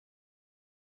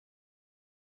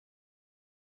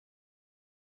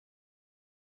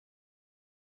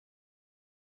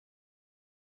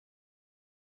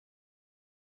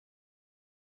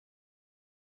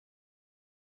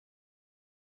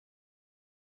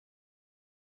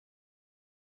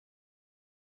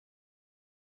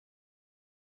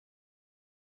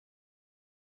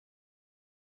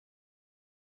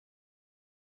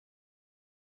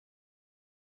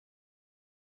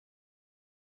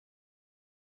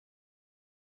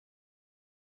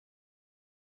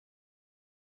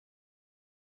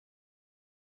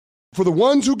 For the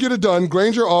ones who get it done,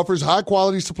 Grainger offers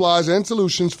high-quality supplies and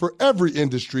solutions for every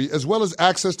industry, as well as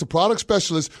access to product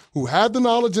specialists who have the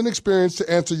knowledge and experience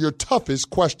to answer your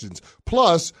toughest questions.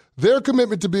 Plus, their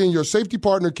commitment to being your safety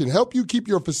partner can help you keep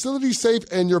your facility safe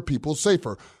and your people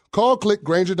safer. Call, click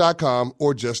Grainger.com,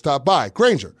 or just stop by.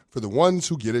 Grainger, for the ones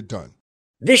who get it done.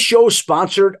 This show is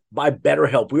sponsored by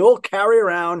BetterHelp. We all carry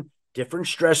around different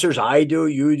stressors. I do,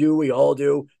 you do, we all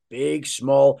do. Big,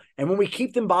 small, and when we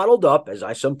keep them bottled up, as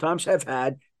I sometimes have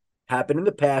had happen in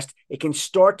the past, it can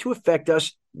start to affect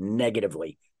us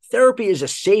negatively. Therapy is a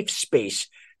safe space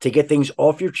to get things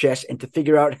off your chest and to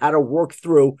figure out how to work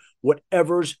through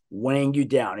whatever's weighing you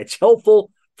down. It's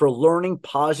helpful for learning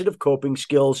positive coping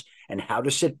skills and how to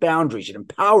set boundaries. It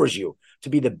empowers you to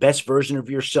be the best version of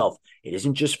yourself. It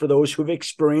isn't just for those who've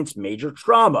experienced major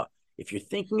trauma. If you're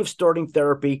thinking of starting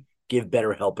therapy, give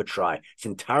BetterHelp a try. It's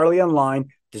entirely online,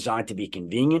 designed to be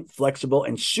convenient, flexible,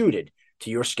 and suited to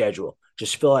your schedule.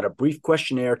 Just fill out a brief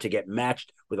questionnaire to get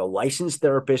matched with a licensed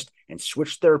therapist and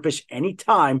switch therapists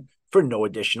anytime for no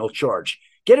additional charge.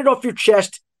 Get it off your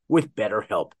chest with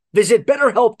BetterHelp. Visit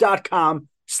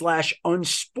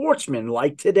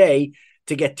BetterHelp.com/unsportsmanlike today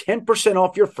to get 10%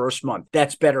 off your first month.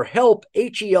 That's BetterHelp,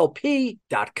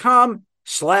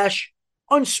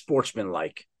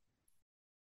 HELP.com/unsportsmanlike.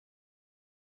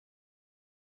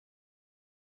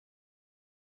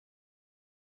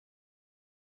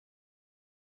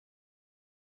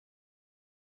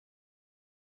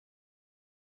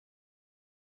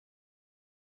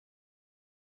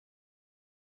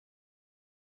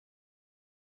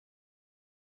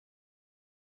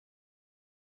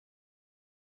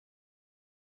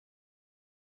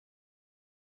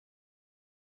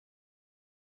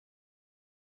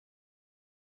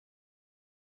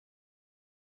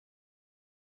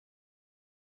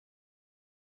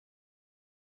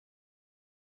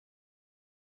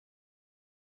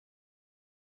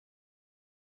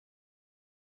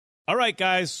 All right,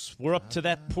 guys, we're up to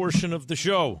that portion of the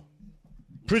show.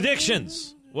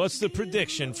 Predictions. What's the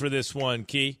prediction for this one,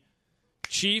 Key?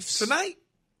 Chiefs tonight?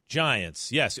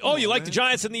 Giants, yes. Oh, you like the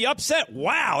Giants in the upset?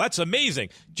 Wow, that's amazing.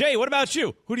 Jay, what about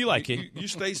you? Who do you like, Key? You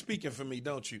stay speaking for me,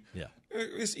 don't you? Yeah.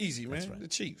 It's easy, man. Right. The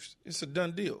Chiefs. It's a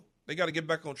done deal. They got to get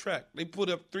back on track. They put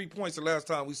up 3 points the last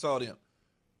time we saw them.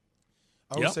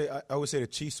 I would say the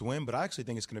Chiefs win, but I actually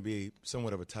think it's going to be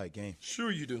somewhat of a tight game. Sure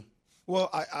you do. Well,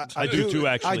 I do too,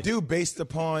 actually. I do, based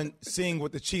upon seeing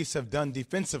what the Chiefs have done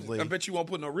defensively. I bet you won't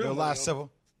put no real the money last on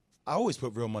several. I always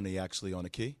put real money actually on the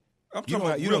key. I'm talking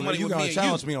about real money. You're going to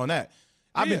challenge me on that.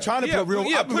 I've been trying to put real.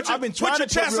 Yeah, I've been trying to put your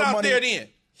chest real out money. there. Then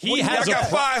I got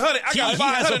 500. I got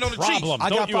 500 on the Chiefs. Problem. I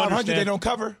got 500. They Understand? don't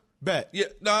cover. Bet. Yeah,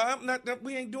 no, I'm not.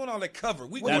 We ain't doing all that cover.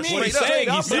 We That's going what he's straight saying.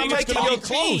 up. He's saying it's making gonna your be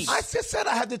close. team. I just said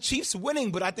I have the Chiefs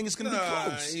winning, but I think it's going to be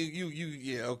close.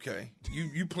 Yeah, okay.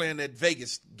 You playing that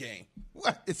Vegas game?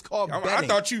 What? It's called betting. I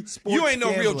thought you ain't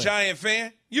no real Giant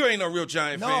fan. You ain't no real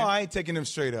Giant no, fan. No, I ain't taking them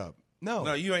straight up.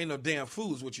 No, you ain't no damn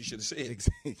fool. Is what you should have said.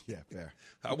 Yeah, fair.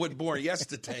 I wasn't born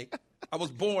yesterday. I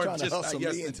was born trying just to hustle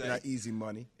not me yesterday. into that easy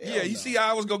money. Yeah, you see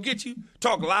how I was gonna get you?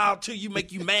 Talk loud to you,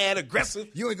 make you mad, aggressive.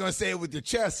 You ain't gonna say it with your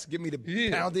chest. Get me to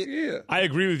pound it. Yeah. I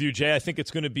agree with you, Jay. I think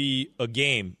it's going to be a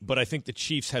game, but I think the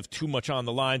Chiefs have too much on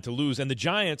the line to lose, and the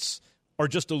Giants are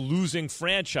just a losing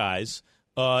franchise.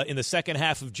 In the second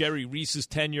half of Jerry Reese's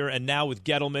tenure, and now with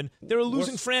Gettleman, they're a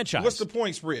losing franchise. What's the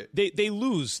point spread? They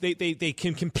lose. They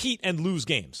can compete and lose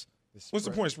games. What's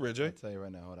the point spread, Jay? I'll tell you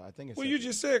right now. Hold on. I think it's. Well, you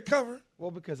just said cover. Well,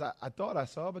 because I thought I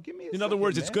saw, but give me. In other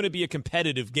words, it's going to be a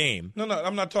competitive game. No,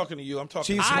 I'm not talking to you. I'm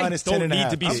talking. Chiefs I minus don't 10 and a need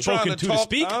half. to be I'm spoken trying to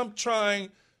speak. I'm trying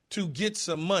to get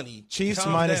some money. Chiefs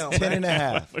Calm minus down, 10 and a man.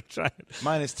 half.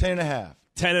 Minus 10 and a half.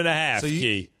 10 and a half,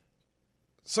 Key.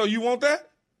 So you want that?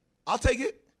 I'll take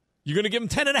it. You're going to give them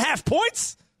 10 and a half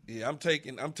points? Yeah, I'm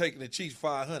taking the Chiefs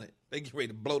 500. They get ready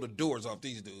to blow the doors off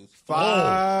these dudes.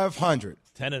 500.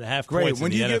 10 and a half Great. points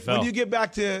When in you the get NFL. when you get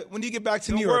back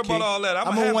to Don't New worry York, about all that.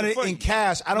 I'm gonna want it in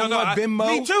cash. I don't want Venmo.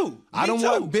 Me too. I don't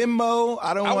want Venmo.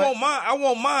 I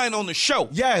want mine on the show.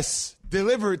 Yes,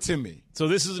 deliver it to me. So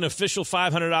this is an official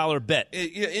 $500 bet.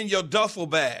 In your duffel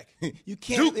bag. You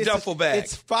can't. Duke duffel bag.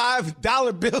 It's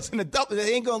 $5 bills in a duffel.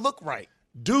 They ain't gonna look right.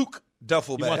 Duke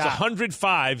duffel He bag. wants 100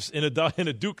 fives in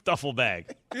a Duke duffel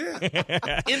bag.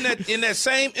 Yeah. in that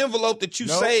same envelope that you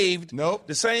saved. Nope.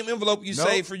 The same envelope you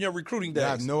saved for your recruiting days. I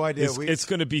have no idea. It's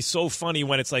going to be so funny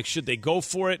when it's like, should they go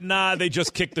for it? Nah, they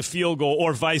just kick the field goal,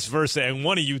 or vice versa, and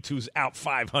one of you two's out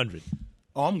 500.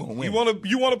 Oh, I'm gonna win.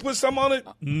 You want to put some on it?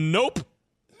 Nope.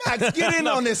 Max, get in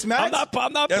on this, Max.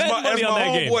 I'm not betting money on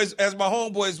that game. As my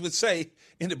homeboys would say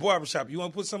in the barbershop, you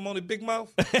want to put something on it, big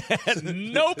mouth?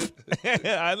 Nope.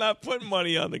 I'm not putting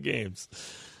money on the games.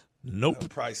 Nope. The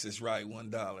price is right,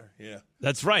 $1. Yeah.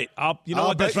 That's right. I'll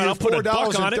bet I'll put a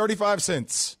buck on it.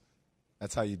 $4.35.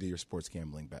 That's how you do your sports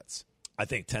gambling bets. I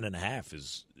think 10 and a half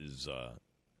is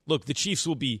look, the Chiefs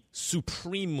will be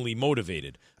supremely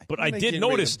motivated. But I did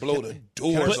notice blow the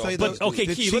doors off. But okay,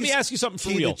 Key, let me ask you something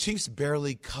for real. The Chiefs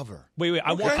barely cover. Wait,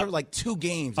 I want cover like 2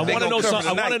 games. I want to know cover some. I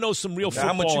tonight. want to know some real Now,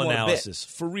 how much football you wanna analysis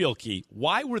for real, Key.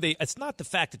 Why were they? It's not the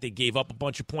fact that they gave up a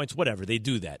bunch of points. Whatever, they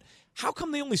do that. How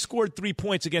come they only scored 3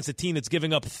 points against a team that's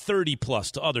giving up 30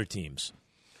 plus to other teams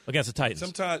against the Titans?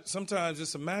 Sometimes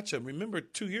it's a matchup. Remember,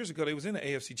 2 years ago they was in the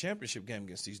AFC Championship game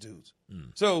against these dudes.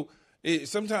 So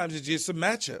sometimes it's just a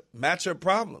matchup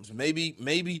problems.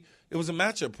 Maybe it was a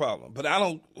matchup problem. But I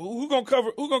don't. Who gonna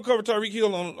cover Tyreek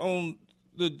Hill on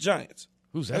the Giants?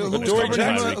 Who's that?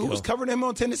 Who's covering him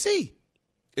on Tennessee?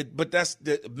 But that's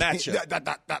the matchup.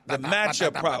 The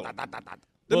matchup problem.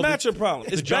 The matchup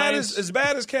problem. As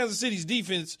bad as Kansas City's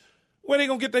defense, where they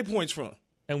gonna get their points from?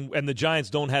 And the Giants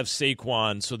don't have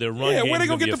Saquon, so they're running. Yeah, where they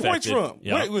gonna get the points from?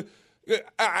 Yeah.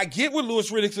 I get what Louis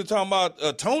Riddick's talking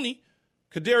about. Tony,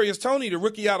 Kadarius Toney, the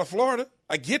rookie out of Florida.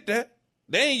 I get that.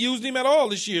 They ain't used him at all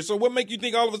this year. So what make you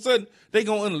think all of a sudden they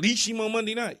gonna unleash him on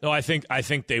Monday night? No, I think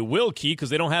they will, Key, because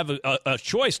they don't have a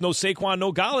choice. No Saquon,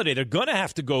 no Galladay. They're gonna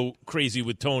have to go crazy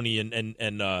with Tony and you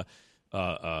Daniel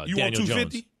want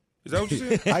 250? Jones. Is that what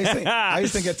you said? I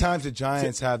just think at times the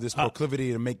Giants have this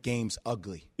proclivity to make games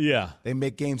ugly. Yeah. They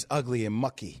make games ugly and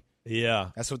mucky.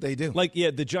 Yeah. That's what they do.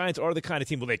 The Giants are the kind of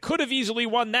team, well, they could have easily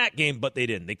won that game, but they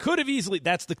didn't. They could have easily,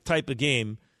 that's the type of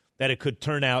game that it could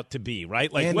turn out to be,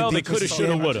 right? Like, well, they could have, should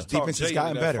have, would have. Defense has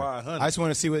gotten better. I just want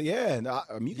to see what, you can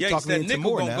talk me into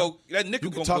more now. That nickel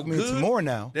you can talk me into more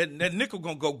now. That nickel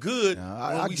going to go good.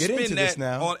 I'll get into this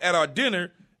now. At our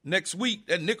dinner next week,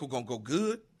 that nickel going to go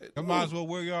good. You might as well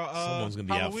wear your Someone's gonna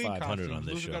be out Halloween 500 costume. on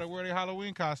this show. You got to wear their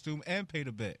Halloween costume and pay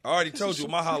the bet. I already told you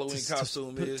what my Halloween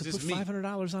costume is. To It's put me.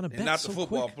 $500 on a bet and not so the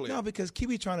football quick. player. No, because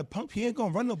Kiwi trying to pump. He ain't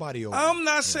going to run nobody over. I'm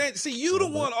not saying. See, you the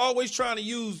one always trying to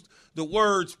use the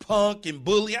words punk and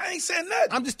bully. I ain't saying nothing.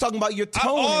 I'm just talking about your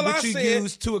tone and what you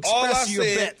use to express your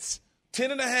bets.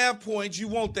 10.5 points. You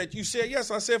want that? You said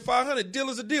yes. I said 500. Deal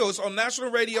is a deal. It's on national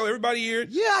radio. Everybody here.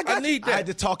 Yeah, I need that. I had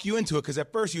to talk you into it because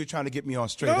at first you were trying to get me on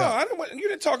straight No, up. I didn't. You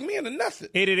didn't talk me into nothing.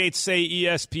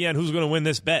 888-SAY-ESPN. Who's going to win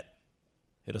this bet?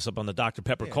 Hit us up on the Dr.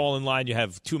 Pepper call-in line. You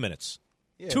have 2 minutes.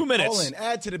 2 minutes. Call in.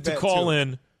 Add to the bet, call too.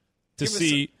 in to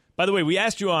see. By the way, we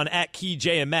asked you on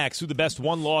 @KeyJ and Max who the best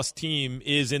one-loss team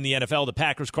is in the NFL, the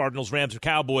Packers, Cardinals, Rams, or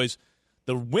Cowboys.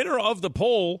 The winner of the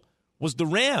poll was the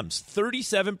Rams,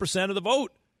 37% of the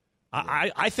vote.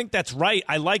 I think that's right.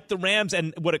 I like the Rams,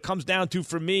 and what it comes down to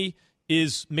for me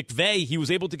is McVay. He was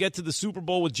able to get to the Super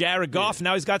Bowl with Jared Goff. Yeah.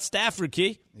 Now he's got Stafford,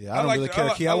 Key. Yeah, I don't really care,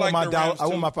 Key. I want my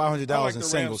 $500 in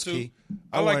singles, Key.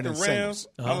 I like the Rams.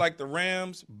 I like the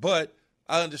Rams, but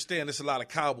I understand there's a lot of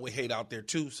Cowboy hate out there,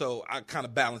 too, so I kind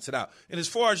of balance it out. And as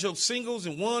far as your singles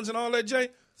and ones and all that, Jay,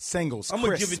 singles, I'm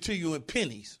going to give it to you in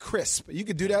pennies. Crisp. You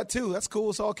could do that, too. That's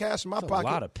cool. It's all cash in my pocket.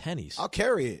 A lot of pennies. I'll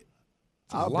carry it.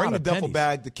 I'll bring the duffel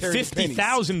bag to carry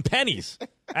 50,000 pennies.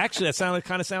 Actually, that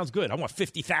kind of sounds good. I want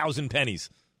 50,000 pennies.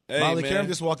 Hey, Molly Karen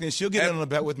just walked in. She'll get in on a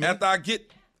bet with me. After I get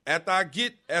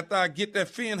that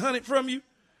Finn Hunt from you,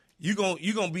 you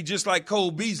gonna be just like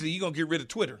Cole Beasley. You gonna get rid of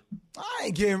Twitter. I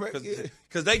ain't getting rid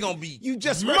because they gonna be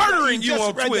murdering you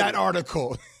on read Twitter. That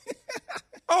article.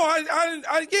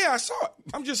 I saw it.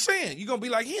 I'm just saying you're gonna be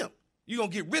like him. You're gonna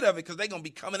get rid of it because they're gonna be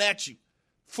coming at you.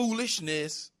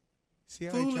 Foolishness. See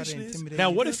how they try to intimidate now,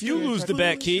 what if you lose the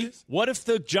bet, Key? What if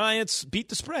the Giants beat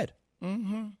the spread?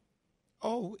 Mm-hmm.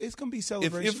 Oh, it's going to be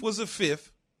celebration. If was a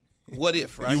fifth, what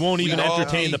if, right? You won't even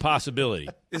entertain the possibility.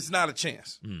 It's not a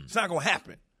chance. It's not going to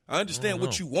happen. I understand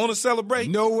what you want to celebrate.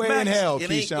 No way Max, in hell, it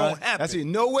Keyshawn. ain't going to happen. That's it.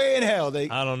 No way in hell.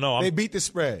 I don't know. They beat the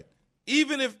spread.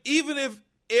 Even if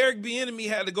Eric Bieniemy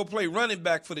had to go play running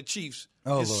back for the Chiefs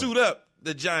and suit up,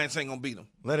 the Giants ain't going to beat them.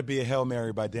 Let it be a Hail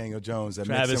Mary by Daniel Jones. That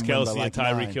Travis makes him Kelce win by and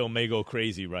Tyreek Hill may go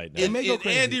crazy right now. And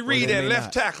Andy Reid at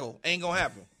left tackle ain't going to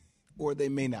happen. Or they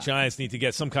may not. Giants need to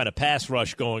get some kind of pass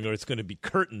rush going or it's going to be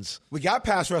curtains. We got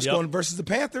pass rush going versus the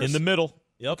Panthers. In the middle.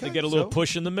 Yep, Okay, they get a little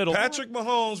push in the middle. Patrick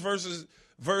Mahomes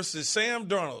versus Sam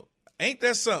Darnold. Ain't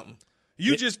that something?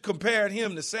 You just compared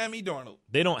him to Sammy Darnold.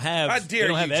 They don't have edge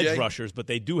Jay. rushers, but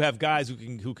they do have guys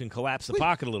who can collapse the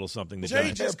pocket a little something.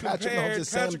 Jay just compared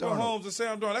Patrick Mahomes to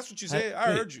Sam Darnold. That's what you said.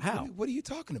 I heard you. How? What are you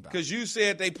talking about? Because you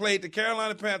said they played the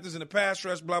Carolina Panthers in the pass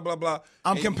rush, blah, blah, blah.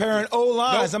 I'm comparing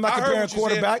O-lines. I'm not comparing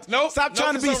quarterbacks. Stop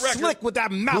trying to be slick with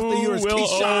that mouth of yours, Who will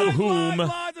Keyshawn. owe whom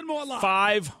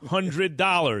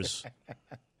 $500?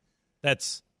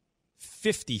 That's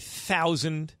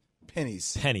 50,000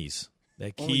 pennies.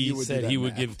 That Key said he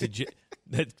would give to Jay.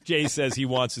 That Jay says he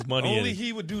wants his money. Only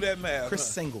he would do that math. Chris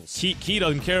Singles. Key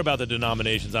doesn't care about the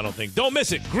denominations, I don't think. Don't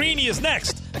miss it. Greeny is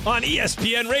next on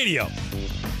ESPN Radio.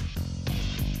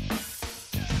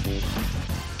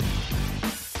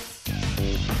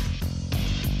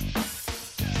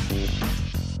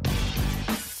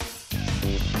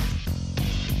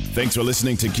 Thanks for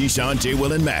listening to Keyshawn, J.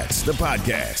 Will, and Max, the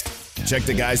podcast. Check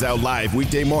the guys out live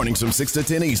weekday mornings from 6 to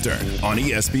 10 Eastern on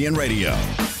ESPN Radio.